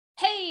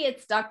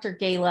It's Dr.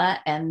 Gayla,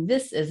 and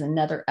this is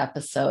another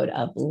episode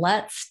of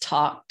Let's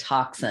Talk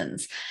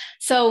Toxins.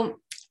 So,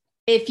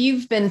 if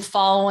you've been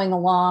following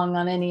along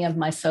on any of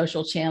my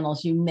social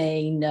channels, you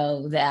may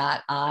know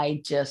that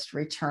I just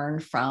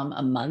returned from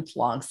a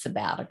month-long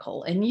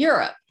sabbatical in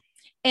Europe.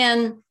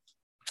 And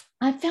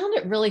I found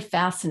it really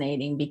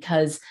fascinating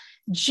because,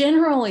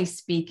 generally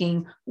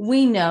speaking,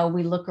 we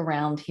look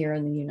around here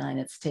in the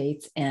United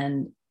States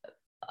and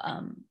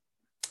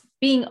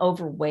being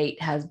overweight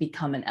has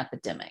become an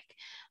epidemic.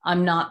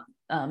 I'm not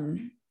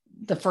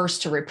the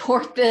first to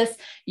report this.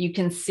 You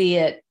can see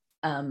it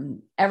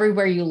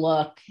everywhere you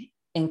look,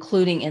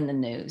 including in the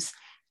news.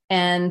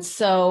 And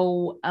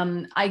so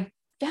I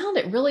found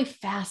it really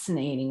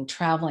fascinating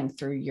traveling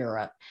through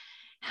Europe,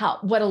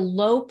 what a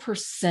low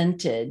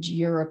percentage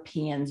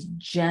Europeans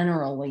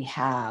generally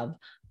have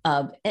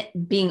of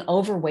being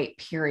overweight,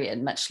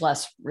 period, much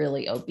less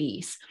really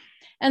obese.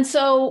 And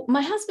so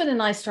my husband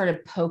and I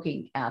started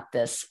poking at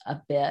this a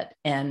bit,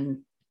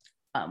 and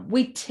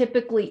we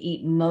typically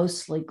eat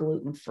mostly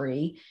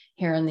gluten-free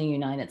here in the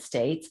United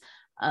States.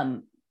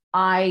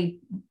 I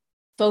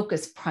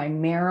focus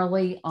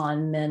primarily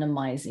on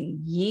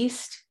minimizing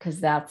yeast because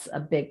that's a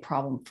big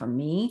problem for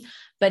me,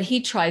 but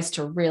he tries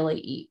to really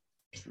eat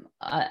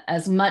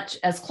as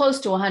close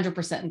to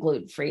 100%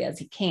 gluten-free as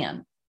he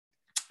can.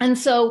 And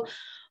so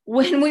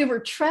when we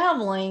were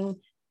traveling,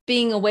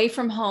 being away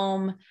from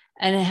home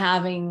and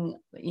having,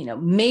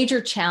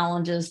 major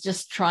challenges,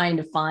 just trying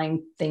to find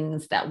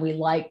things that we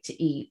like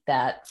to eat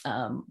that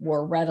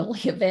were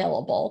readily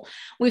available,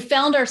 we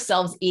found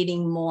ourselves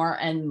eating more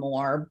and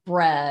more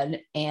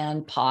bread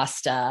and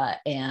pasta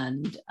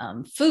and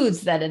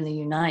foods that in the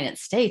United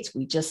States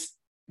we just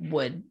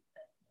would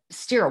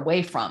steer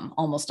away from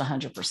almost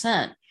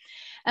 100%.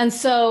 And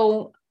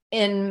so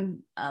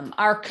in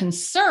our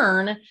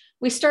concern,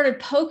 we started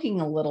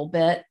poking a little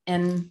bit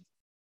and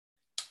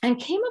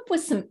came up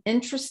with some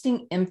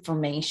interesting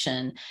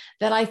information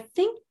that I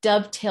think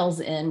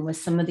dovetails in with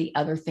some of the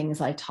other things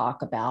I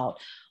talk about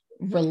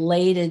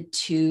related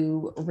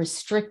to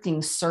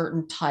restricting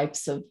certain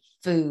types of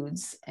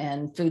foods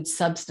and food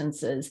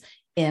substances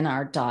in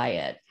our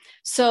diet.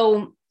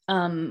 So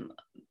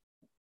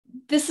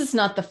this is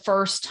not the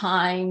first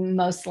time,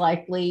 most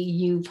likely,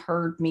 you've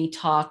heard me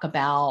talk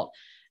about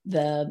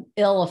the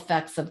ill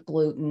effects of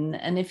gluten.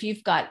 And if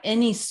you've got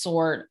any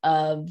sort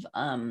of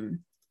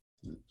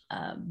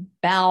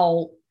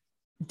bowel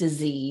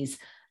disease,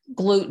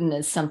 gluten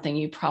is something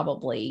you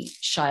probably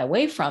shy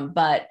away from,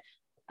 but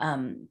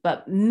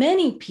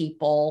many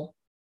people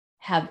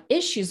have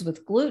issues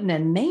with gluten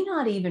and may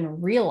not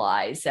even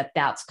realize that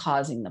that's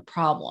causing the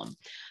problem.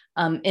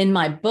 In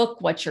my book,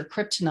 What's Your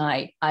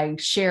Kryptonite, I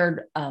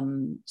shared a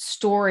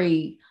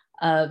story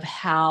of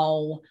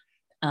how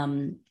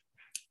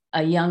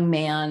a young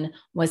man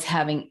was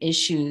having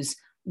issues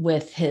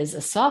with his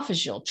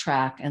esophageal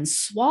tract and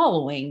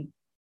swallowing,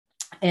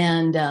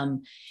 and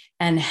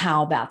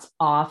how that's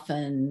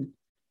often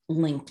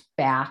linked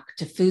back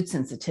to food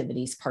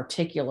sensitivities,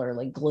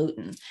 particularly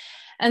gluten.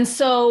 And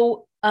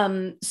so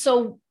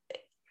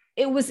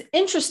it was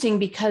interesting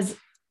because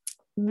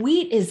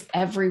wheat is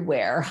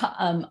everywhere.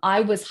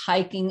 I was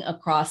hiking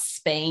across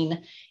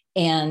Spain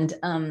and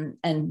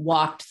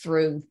walked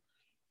through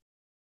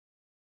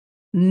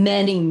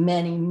many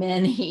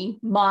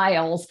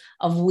miles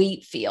of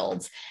wheat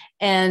fields,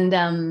 and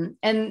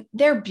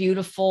they're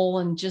beautiful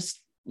and just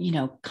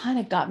kind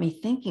of got me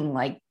thinking,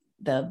 like,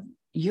 the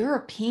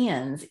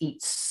Europeans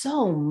eat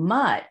so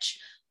much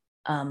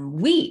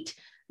wheat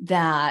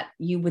that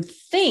you would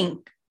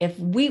think if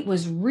wheat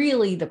was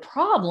really the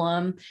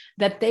problem,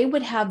 that they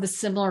would have the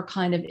similar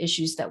kind of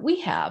issues that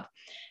we have.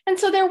 And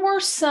so there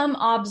were some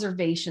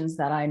observations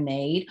that I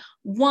made.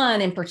 One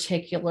in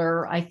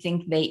particular, I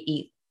think they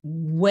eat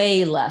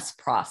way less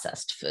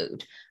processed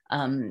food.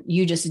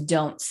 You just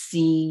don't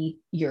see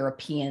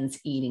Europeans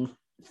eating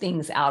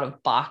things out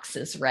of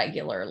boxes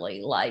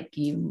regularly like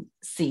you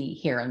see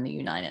here in the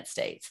United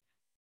States.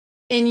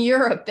 In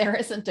Europe, there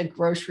isn't a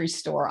grocery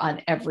store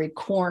on every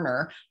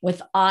corner with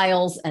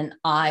aisles and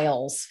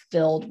aisles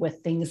filled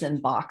with things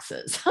in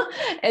boxes.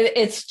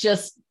 It's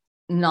just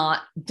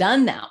not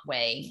done that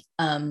way.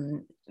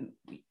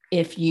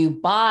 If you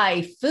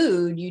buy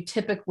food, you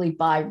typically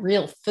buy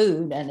real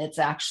food and it's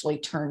actually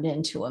turned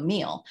into a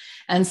meal.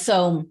 And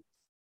so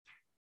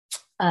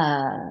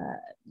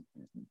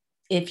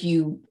if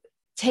you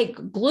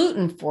take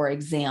gluten, for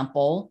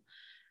example,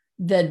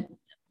 the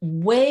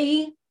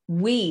way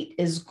wheat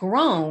is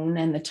grown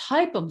and the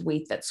type of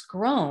wheat that's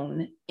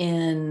grown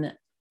in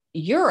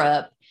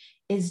Europe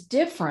is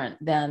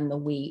different than the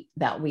wheat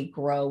that we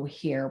grow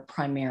here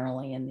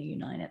primarily in the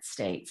United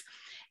States.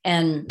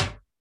 And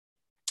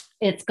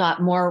it's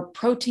got more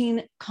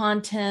protein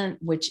content,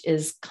 which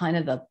is kind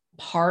of the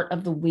part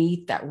of the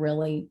wheat that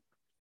really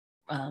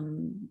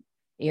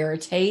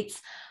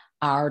irritates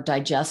our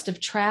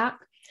digestive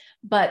tract.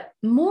 But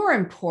more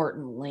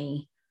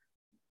importantly,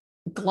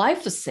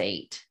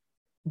 glyphosate,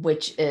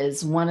 which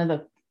is one of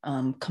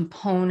the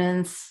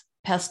components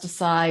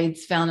pesticides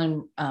found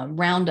in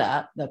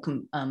Roundup,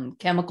 the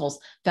chemicals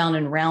found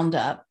in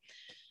Roundup,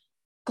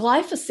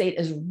 glyphosate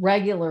is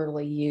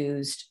regularly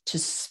used to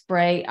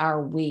spray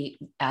our wheat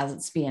as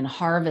it's being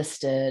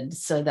harvested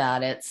so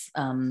that it's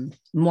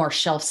more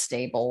shelf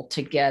stable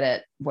to get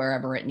it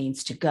wherever it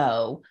needs to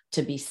go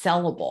to be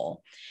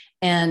sellable.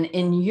 And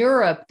in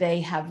Europe,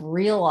 they have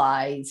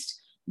realized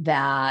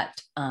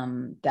that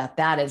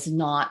that is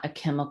not a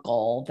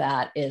chemical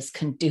that is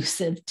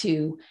conducive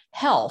to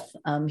health,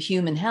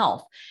 human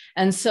health.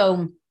 And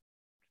so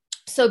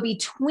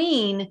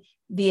between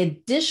the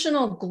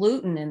additional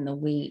gluten in the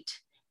wheat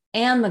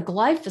and the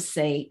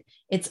glyphosate,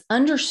 it's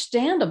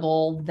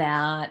understandable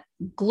that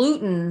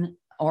gluten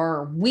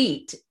or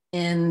wheat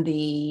in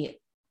the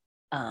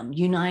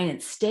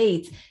United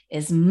States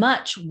is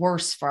much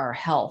worse for our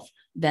health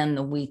than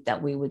the wheat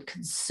that we would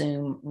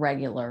consume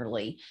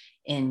regularly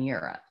in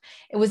Europe.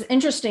 It was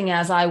interesting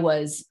as I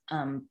was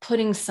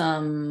putting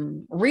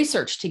some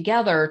research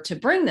together to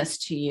bring this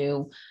to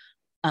you.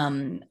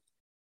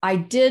 I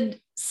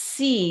did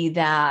see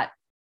that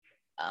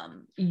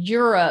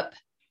Europe,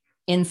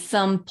 in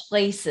some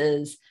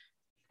places,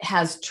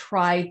 has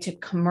tried to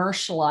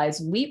commercialize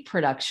wheat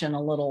production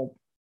a little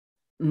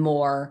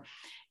more.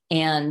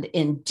 And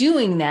in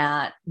doing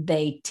that,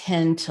 they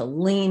tend to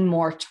lean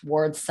more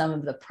towards some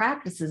of the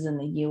practices in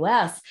the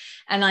US.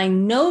 And I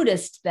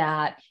noticed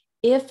that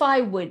if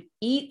I would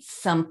eat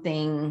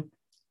something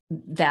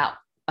that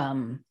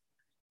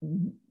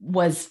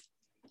was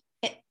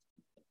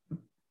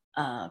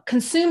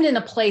consumed in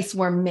a place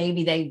where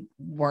maybe they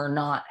were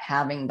not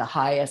having the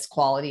highest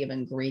quality of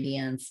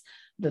ingredients,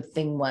 the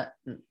thing,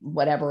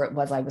 whatever it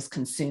was I was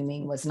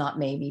consuming was not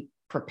maybe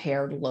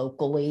prepared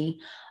locally.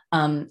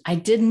 I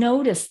did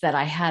notice that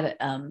I had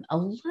a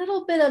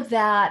little bit of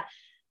that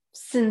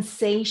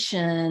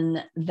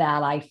sensation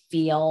that I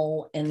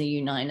feel in the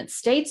United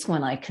States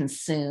when I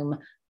consume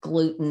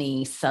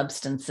gluten-y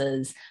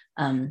substances.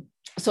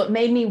 So it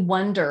made me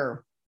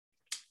wonder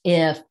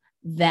if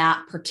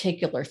that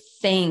particular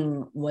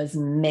thing was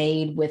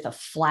made with a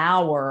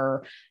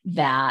flour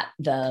that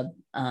the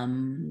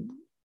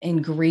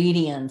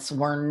ingredients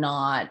were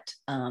not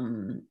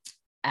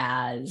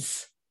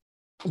as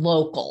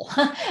local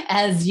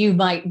as you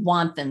might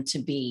want them to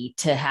be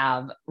to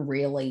have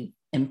really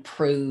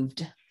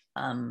improved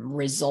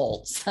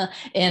results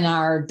in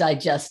our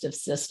digestive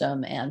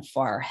system and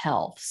for our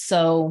health.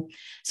 So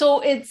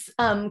it's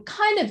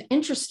kind of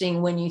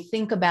interesting when you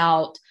think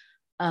about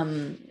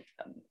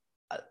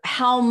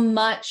how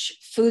much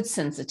food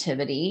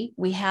sensitivity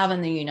we have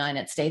in the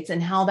United States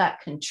and how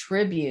that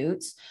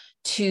contributes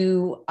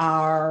to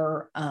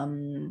our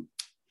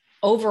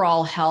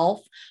overall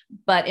health.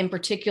 But in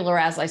particular,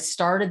 as I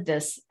started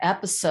this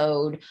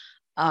episode,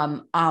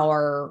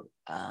 our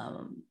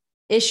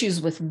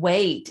issues with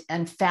weight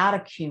and fat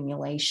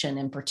accumulation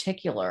in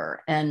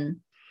particular. And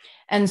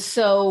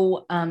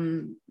so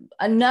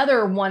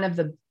another one of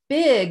the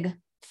big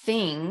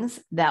things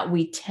that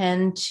we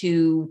tend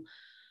to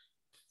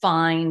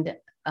find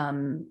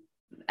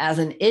as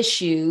an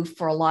issue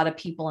for a lot of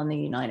people in the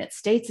United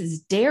States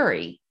is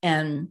dairy.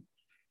 And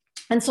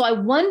so I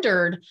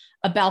wondered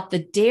about the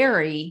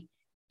dairy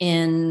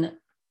in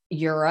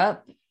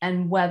Europe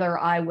and whether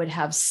I would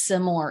have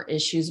similar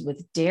issues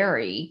with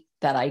dairy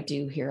that I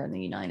do here in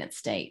the United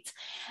States.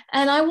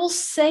 And I will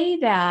say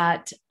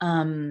that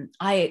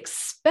I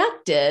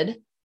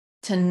expected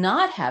to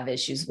not have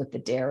issues with the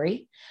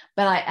dairy,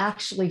 but I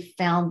actually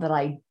found that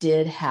I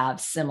did have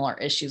similar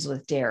issues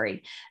with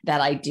dairy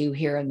that I do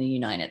here in the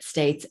United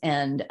States.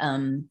 And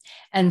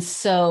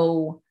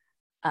so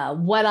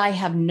what I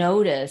have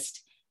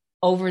noticed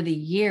over the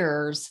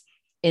years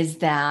is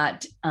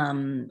that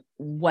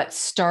what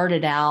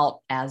started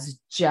out as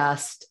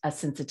just a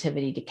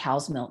sensitivity to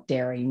cow's milk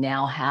dairy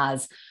now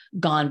has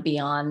gone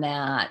beyond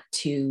that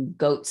to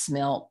goat's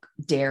milk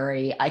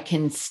dairy. I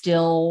can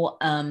still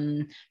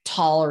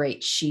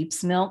tolerate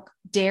sheep's milk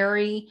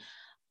dairy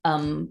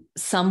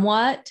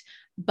somewhat,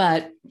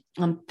 but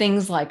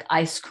things like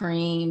ice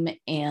cream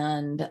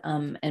and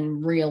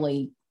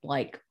really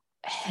like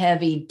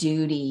heavy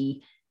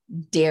duty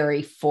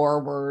dairy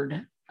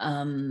forward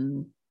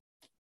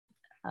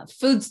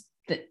food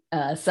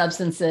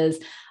substances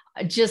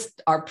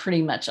just are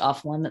pretty much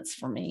off limits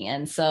for me.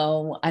 And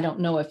so I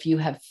don't know if you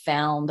have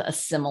found a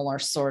similar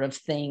sort of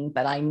thing,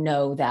 but I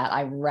know that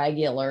I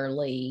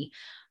regularly,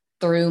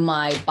 through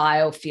my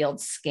BioField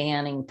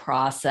scanning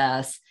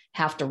process,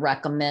 have to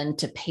recommend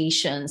to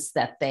patients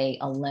that they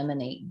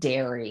eliminate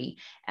dairy,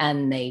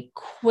 and they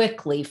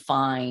quickly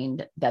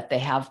find that they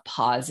have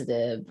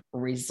positive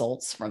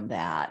results from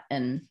that.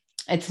 And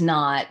it's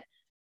not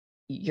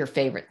your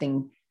favorite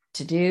thing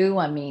to do.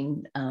 I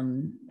mean,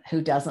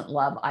 who doesn't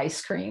love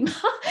ice cream?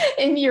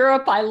 In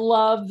Europe, I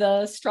love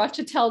the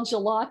stracciatelle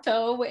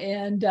gelato,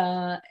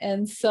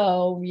 and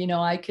so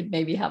I could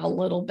maybe have a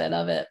little bit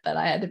of it, but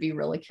I had to be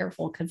really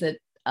careful because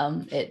it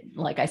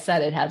like I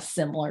said, it has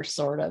similar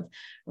sort of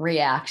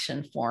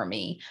reaction for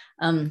me.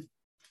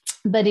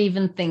 But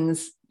even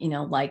things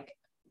like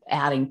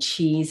adding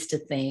cheese to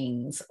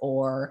things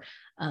or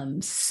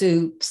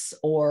soups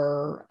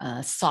or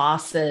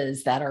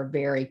sauces that are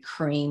very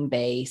cream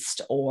based,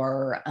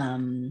 or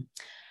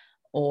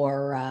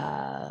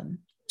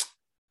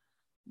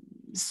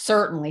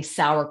certainly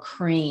sour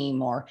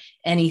cream or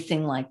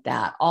anything like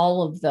that.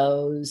 All of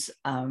those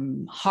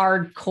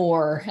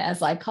hardcore,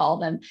 as I call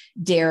them,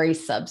 dairy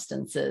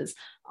substances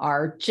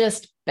are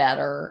just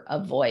better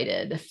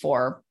avoided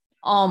for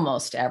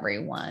almost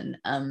everyone.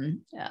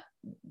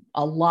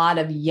 A lot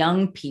of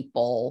young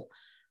people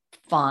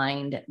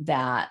find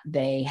that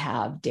they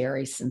have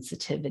dairy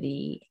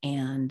sensitivity,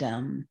 and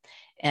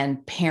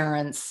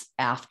parents,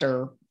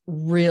 after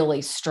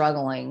really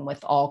struggling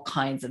with all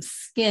kinds of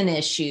skin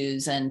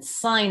issues and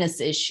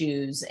sinus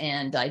issues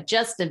and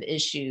digestive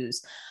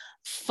issues,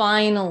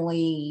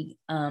 finally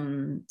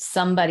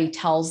somebody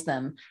tells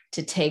them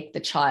to take the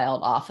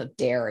child off of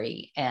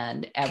dairy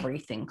and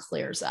everything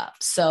clears up.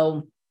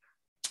 So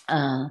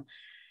I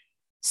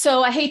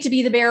hate to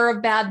be the bearer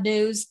of bad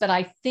news, but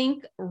I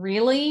think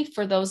really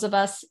for those of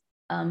us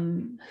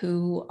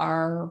who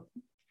are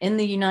in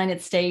the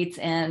United States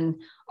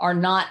and are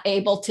not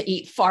able to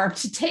eat farm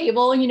to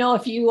table,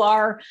 if you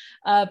are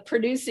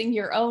producing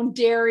your own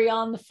dairy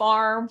on the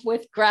farm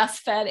with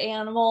grass-fed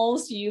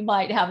animals, you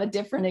might have a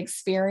different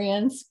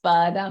experience.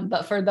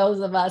 But for those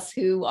of us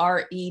who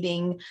are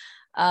eating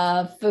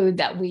food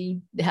that we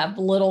have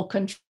little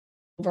control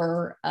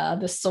over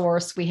the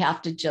source, we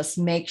have to just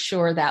make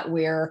sure that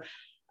we're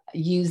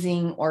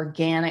using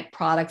organic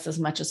products as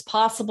much as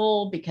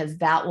possible, because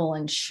that will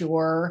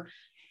ensure,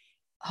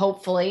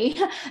 hopefully,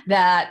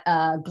 that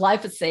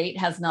glyphosate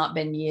has not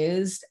been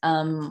used,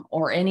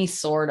 or any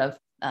sort of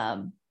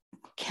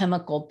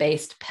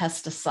chemical-based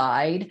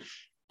pesticide.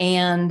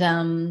 And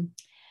then,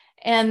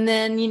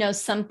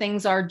 some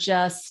things are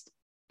just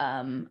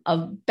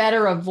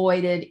better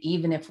avoided,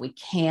 even if we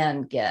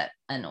can get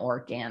an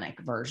organic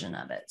version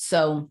of it.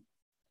 So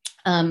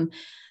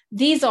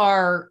these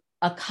are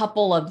a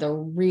couple of the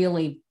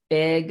really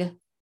big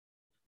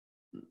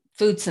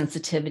food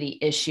sensitivity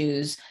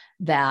issues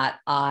that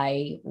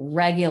I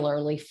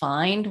regularly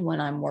find when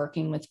I'm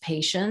working with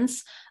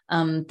patients.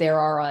 There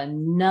are a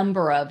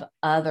number of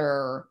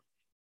other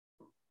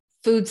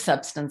food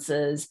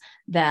substances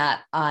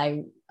that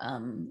I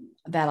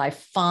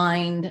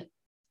find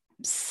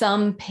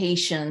some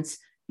patients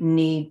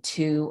need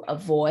to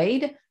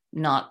avoid,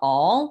 not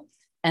all.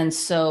 And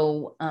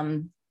so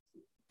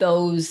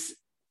those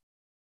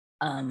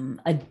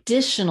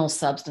additional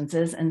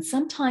substances, and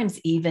sometimes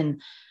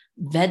even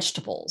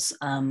vegetables,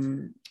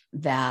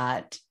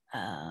 that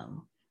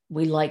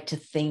we like to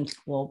think,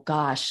 well,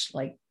 gosh,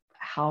 like,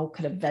 how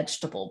could a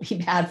vegetable be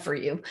bad for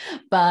you?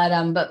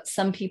 But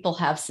some people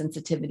have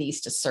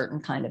sensitivities to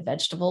certain kind of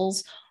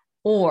vegetables,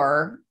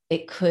 or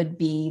it could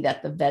be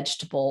that the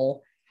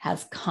vegetable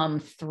has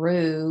come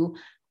through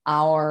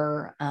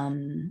our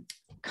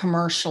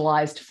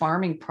commercialized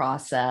farming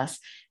process,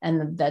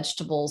 and the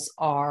vegetables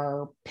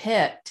are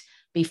picked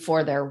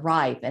before they're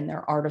ripe, and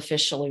they're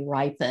artificially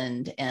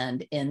ripened,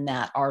 and in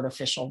that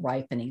artificial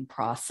ripening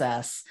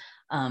process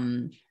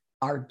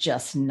are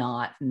just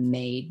not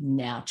made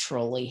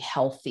naturally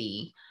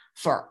healthy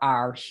for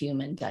our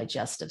human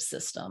digestive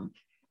system.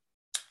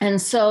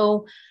 And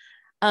so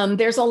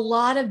there's a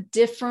lot of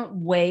different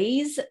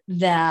ways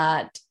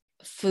that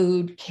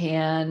food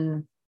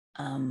can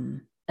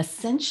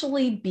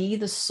essentially be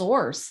the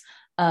source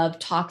of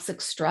toxic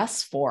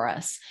stress for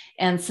us.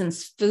 And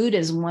since food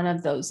is one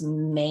of those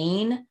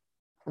main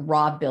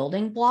raw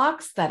building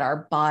blocks that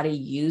our body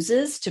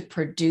uses to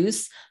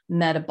produce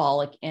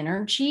metabolic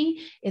energy,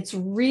 it's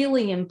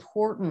really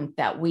important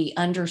that we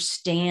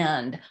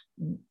understand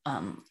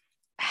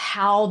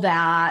how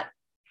that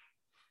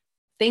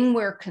thing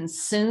we're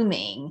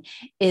consuming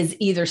is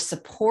either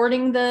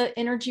supporting the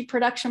energy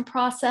production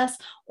process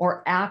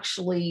or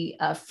actually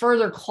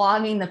further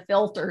clogging the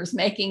filters,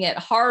 making it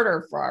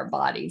harder for our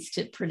bodies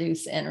to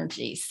produce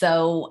energy.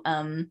 So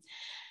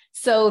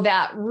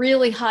that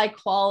really high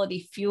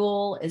quality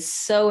fuel is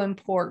so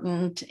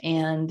important,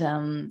 and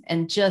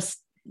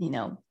just,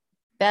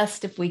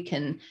 best if we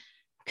can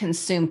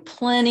consume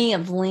plenty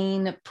of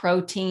lean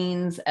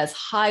proteins, as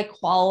high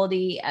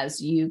quality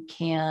as you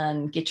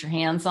can get your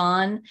hands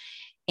on.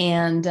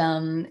 And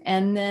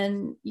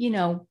then,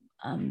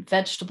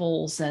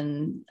 vegetables,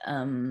 and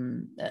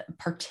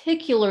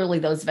particularly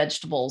those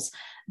vegetables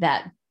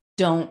that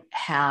don't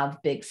have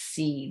big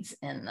seeds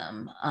in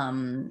them,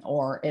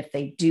 or if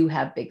they do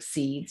have big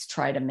seeds,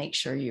 try to make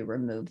sure you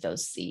remove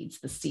those seeds.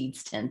 The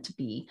seeds tend to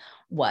be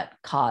what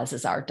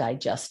causes our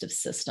digestive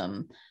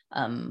system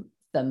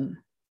the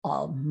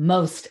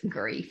most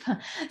grief.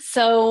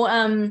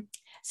 So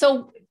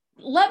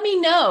let me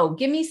know,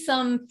 give me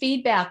some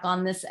feedback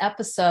on this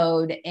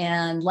episode,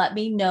 and let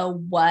me know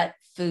what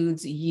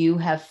foods you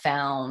have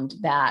found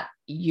that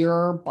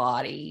your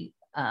body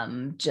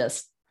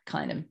just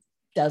kind of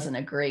doesn't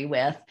agree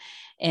with.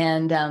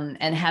 And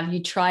have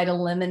you tried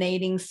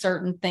eliminating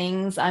certain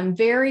things? I'm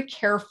very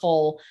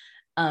careful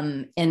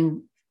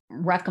in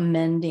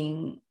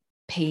recommending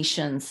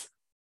patients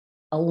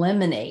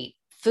eliminate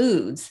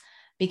foods,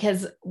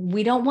 because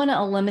we don't want to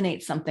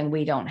eliminate something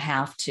we don't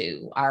have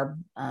to. Our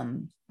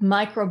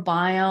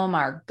microbiome,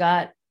 our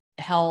gut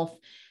health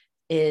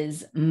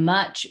is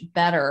much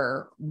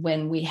better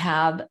when we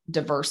have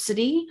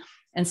diversity.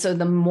 And so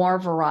the more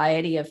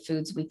variety of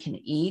foods we can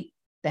eat,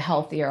 the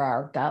healthier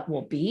our gut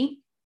will be.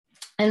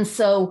 And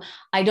so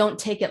I don't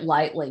take it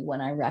lightly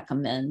when I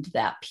recommend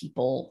that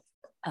people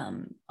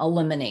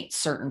eliminate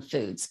certain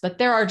foods, but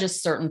there are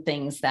just certain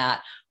things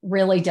that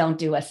really don't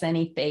do us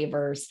any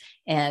favors.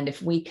 And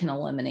if we can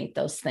eliminate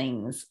those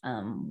things,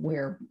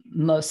 we're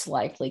most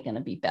likely going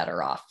to be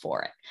better off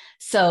for it.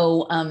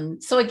 So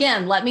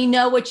again, let me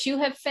know what you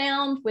have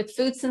found with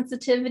food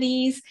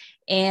sensitivities,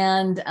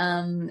 and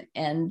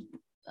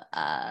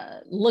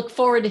look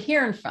forward to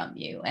hearing from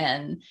you.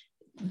 And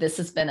this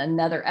has been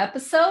another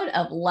episode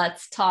of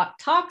Let's Talk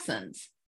Toxins.